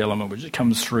psychoanalytic element, which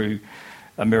comes through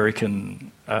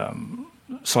American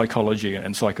psychology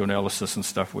and psychoanalysis and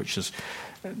stuff, which has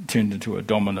turned into a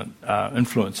dominant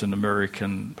influence in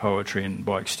American poetry and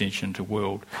by extension to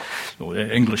world or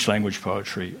English language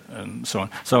poetry and so on.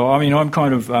 So I mean, I'm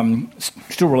kind of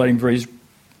still relating very,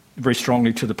 very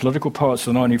strongly to the political poets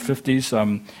of the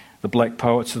 1950s, the black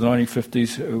poets of the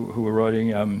 1950s who were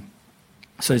writing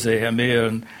Cesar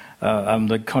Hamir and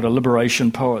the kind of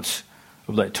liberation poets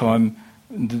of that time,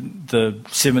 the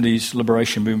 70s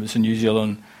liberation movements in New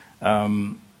Zealand.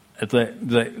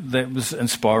 That was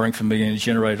inspiring for me and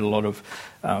generated a lot of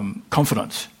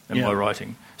confidence in my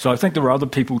writing. So I think there were other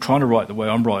people trying to write the way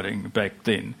I'm writing back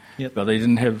then, but they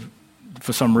didn't have,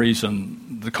 for some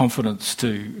reason, the confidence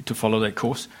to follow that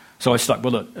course. So I stuck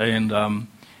with it and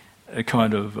I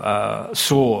kind of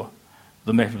saw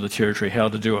the map of the territory, how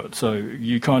to do it. So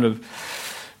you kind of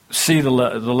see the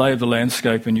lay of the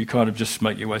landscape and you kind of just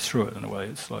make your way through it in a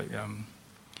way.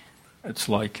 It's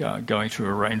like going through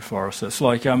a rainforest. It's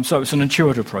like so it's an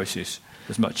intuitive process.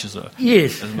 as much as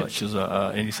Yes.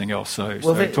 anything else. So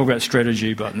that- talk about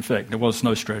strategy, but in fact there was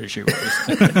no strategy.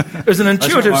 It was an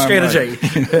intuitive strategy.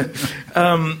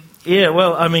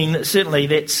 Well, I mean, certainly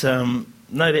that's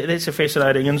that's a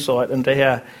fascinating insight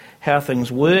into how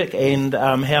things work and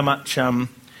how much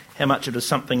it is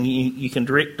something you can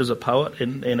direct as a poet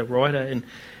and a writer, and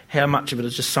how much of it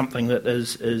is just something that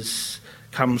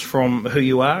comes from who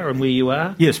you are and where you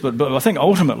are. Yes, but I think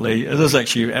ultimately it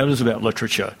is about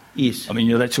literature. Yes. I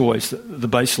mean, that's always the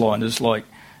baseline. Is like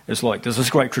there's this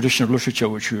great tradition of literature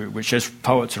which as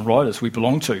poets and writers we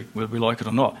belong to, whether we like it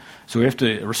or not. So we have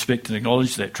to respect and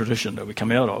acknowledge that tradition that we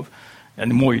come out of. And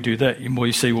the more you do that, the more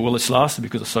you see, well, it's lasted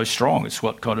because it's so strong. It's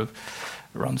what kind of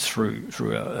runs through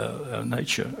our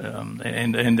nature.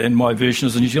 And my version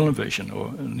is the New Zealand version,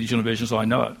 or New Zealand version as I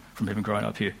know it from having grown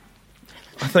up here.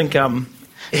 I think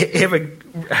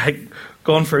having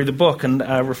gone through the book and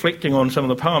reflecting on some of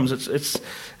the poems, it's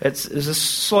a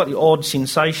slightly odd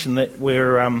sensation that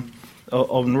we're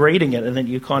on reading it, and then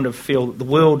you kind of feel that the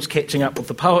world's catching up with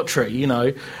the poetry,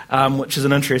 which is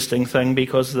an interesting thing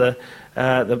because the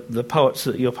poets,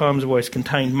 your poems have always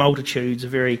contained multitudes, are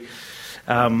very,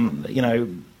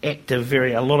 active,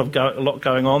 a lot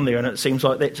going on there, and it seems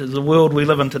like that's the world we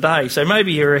live in today. So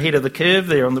maybe you're ahead of the curve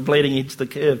there, on the bleeding edge of the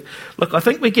curve. Look, I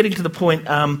think we're getting to the point.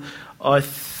 I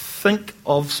think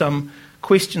of some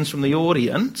questions from the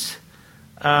audience,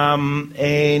 we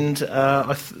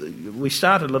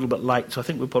started a little bit late, so I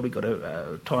think we've probably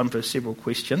got time for several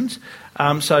questions.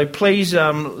 So please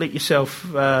let yourself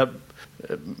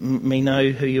me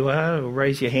know who you are, or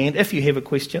raise your hand if you have a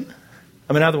question.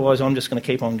 I mean, otherwise I'm just going to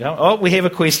keep on going. Oh, we have a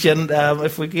question.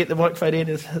 If we get the microphone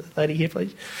in, lady here,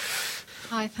 please.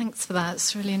 Hi, thanks for that.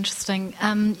 It's really interesting.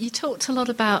 You talked a lot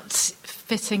about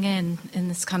fitting in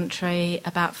this country,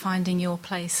 about finding your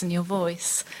place and your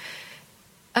voice.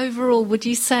 Overall, would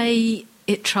you say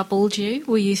it troubled you?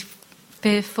 Were you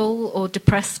fearful or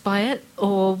depressed by it?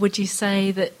 Or would you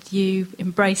say that you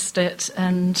embraced it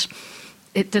and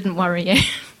it didn't worry you?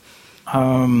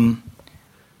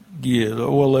 Yeah,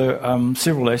 well, there are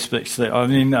several aspects there. I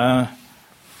mean,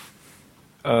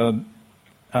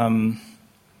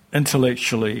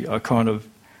 intellectually, I kind of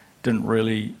didn't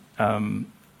really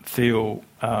feel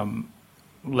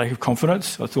lack of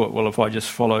confidence. I thought, well, if I just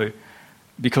follow,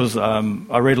 because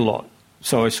I read a lot,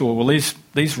 so I saw, well,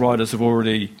 these writers have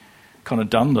already kind of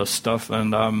done this stuff,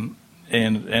 and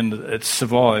it's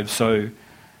survived. So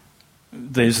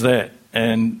there's that.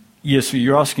 And yes,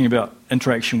 you're asking about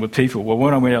interaction with people. Well,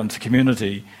 when I went out into the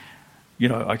community,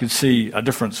 I could see a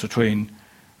difference between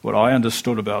what I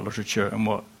understood about literature and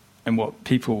what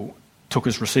people took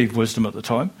as received wisdom at the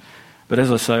time. But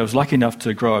as I say, I was lucky enough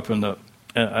to grow up in the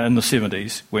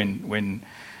 70s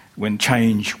when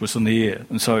change was in the air,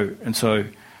 and so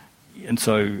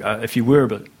if you were a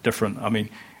bit different, I mean,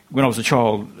 when I was a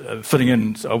child, fitting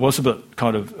in, I was a bit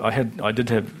kind of, I did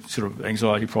have sort of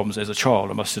anxiety problems as a child,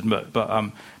 I must admit, but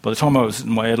by the time I was in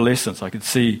my adolescence, I could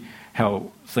see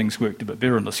how things worked a bit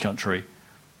better in this country,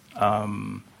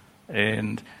 and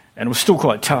it was still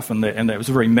quite tough, and that was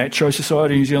a very macho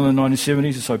society in New Zealand in the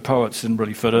 1970s, so poets didn't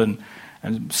really fit in,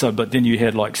 but then you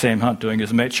had like Sam Hunt doing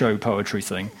his macho poetry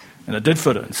thing, and it did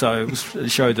fit in, so it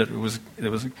showed that it was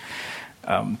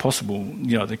possible,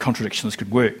 the contradictions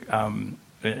could work, and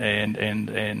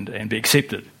be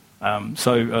accepted. And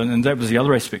that was the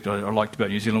other aspect I liked about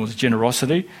New Zealand, was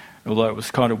generosity, although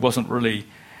it wasn't really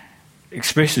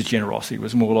expressed as generosity. It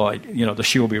was more like, the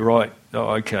she'll be right,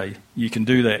 oh, okay, you can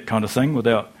do that kind of thing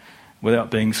without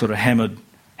being sort of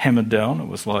hammered down. It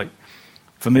was like,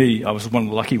 for me, I was one of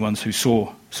the lucky ones who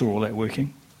saw all that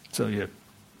working. So, yeah.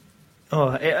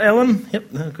 Oh, Alan?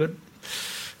 Yep, no, good.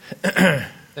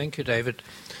 Thank you, David.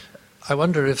 I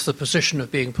wonder if the position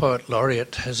of being Poet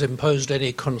Laureate has imposed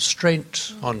any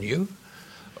constraint on you,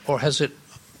 or has it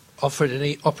offered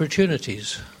any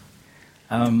opportunities?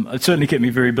 It certainly kept me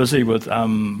very busy with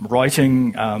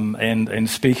writing and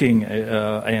speaking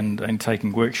and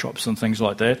taking workshops and things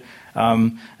like that.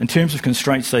 In terms of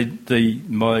constraints,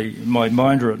 my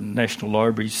minder at the National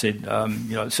Library said,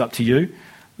 it's up to you,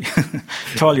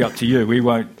 entirely up to you. We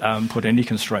won't put any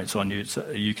constraints on you.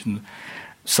 You can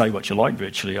say what you like,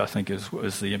 virtually, I think is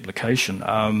the implication.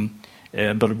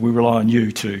 But we rely on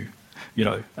you to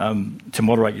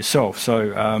moderate yourself.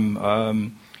 So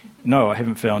no, I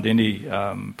haven't found any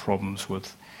problems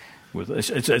with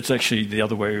it's actually the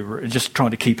other way. Just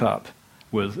trying to keep up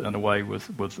with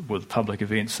public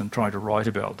events and trying to write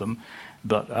about them.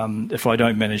 But if I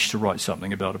don't manage to write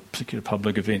something about a particular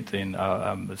public event, then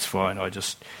it's fine. I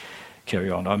just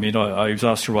carry on. I mean, I was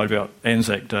asked to write about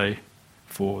Anzac Day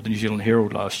for the New Zealand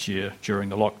Herald last year during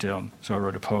the lockdown, so I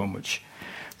wrote a poem which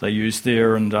they use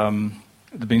there, and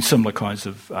there have been similar kinds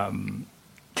of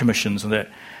commissions and that.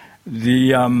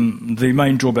 The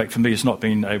main drawback for me is not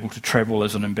being able to travel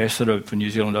as an ambassador for New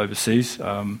Zealand overseas.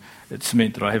 It's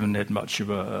meant that I haven't had much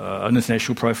of an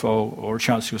international profile or a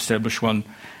chance to establish one,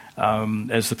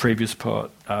 as the previous Poet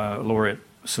Laureate,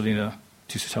 Selina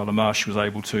Tusitala-Marsh, was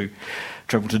able to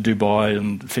travel to Dubai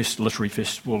and literary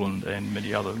festival and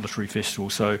many other literary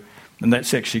festivals. So, and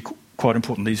that's actually quite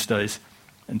important these days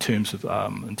in terms of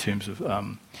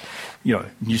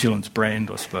New Zealand's brand,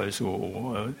 I suppose,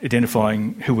 or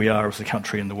identifying who we are as a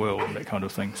country in the world and that kind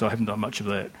of thing. So I haven't done much of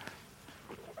that,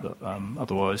 but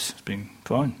otherwise it's been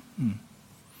fine.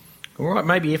 All right,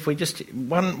 maybe if we just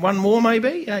one more,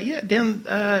 maybe down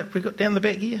we got down the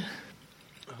back here.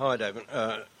 Hi, David.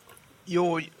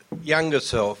 Your younger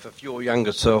self, if your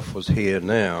younger self was here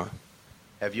now,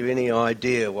 have you any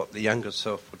idea what the younger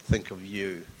self would think of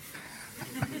you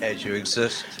as you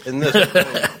exist in this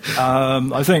world?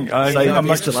 I think I'm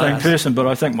not the same person, but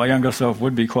I think my younger self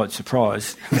would be quite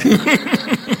surprised.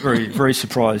 Very, very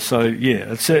surprised. So,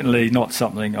 yeah, it's certainly not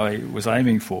something I was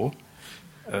aiming for.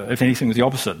 If anything, it was the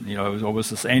opposite. I was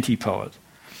this anti-poet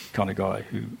kind of guy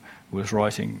who was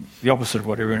writing the opposite of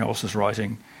what everyone else is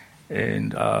writing,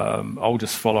 and I'll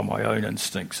just follow my own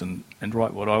instincts and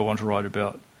write what I want to write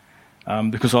about,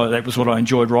 because that was what I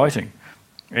enjoyed writing.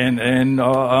 And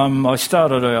I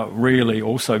started out really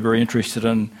also very interested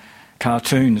in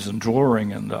cartoons and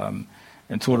drawing, and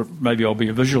thought maybe I'll be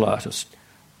a visual artist.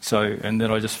 So, and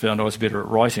then I just found I was better at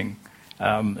writing,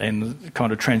 and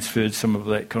kind of transferred some of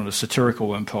that kind of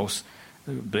satirical impulse,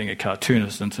 being a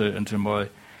cartoonist, into my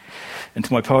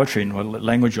poetry and my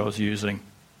language I was using.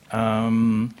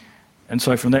 And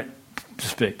so from that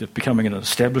perspective, becoming an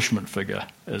establishment figure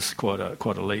is quite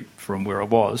a leap from where I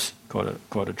was,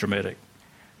 quite a dramatic.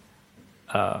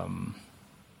 Not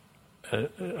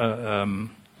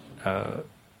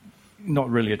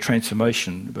really a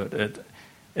transformation, but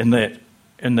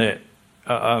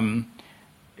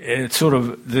it's sort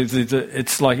of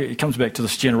it's like it comes back to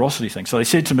this generosity thing. So they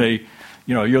said to me,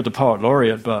 you're the Poet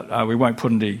Laureate, but we won't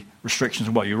put any restrictions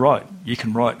on what you write. You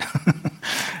can write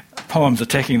poems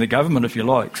attacking the government if you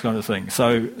like, kind of thing.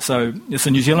 So it's a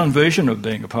New Zealand version of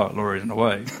being a Poet Laureate in a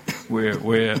way, where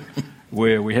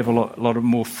we have a lot of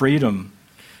more freedom.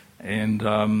 And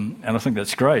I think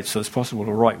that's great. So it's possible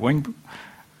a right-wing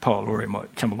Poet Laureate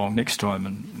might come along next time.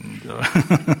 And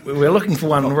We're looking for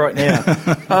one right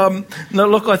now. No,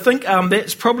 look, I think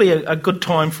that's probably a good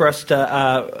time for us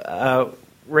to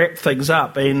wrap things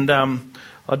up. And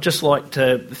I'd just like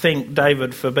to thank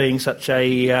David for being such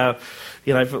a,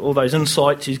 for all those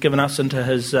insights he's given us into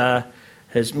his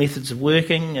methods of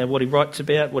working, what he writes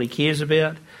about, what he cares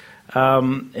about.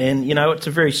 And, it's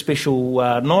a very special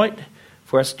night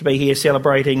for us to be here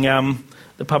celebrating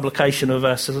the publication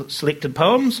of selected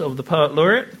poems of the Poet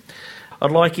Laureate.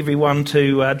 I'd like everyone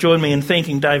to join me in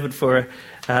thanking David for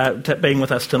being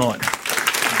with us tonight.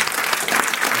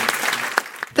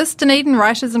 This Dunedin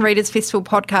Writers and Readers Festival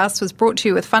podcast was brought to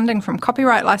you with funding from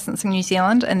Copyright Licensing New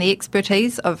Zealand and the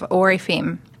expertise of OAR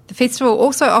FM. The festival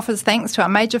also offers thanks to our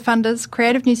major funders,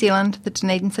 Creative New Zealand, the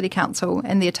Dunedin City Council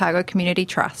and the Otago Community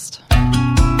Trust.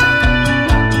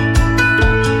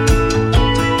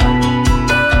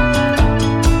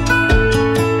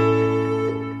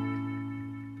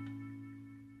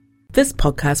 This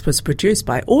podcast was produced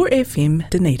by OAR FM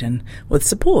Dunedin with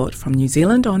support from New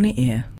Zealand On Air.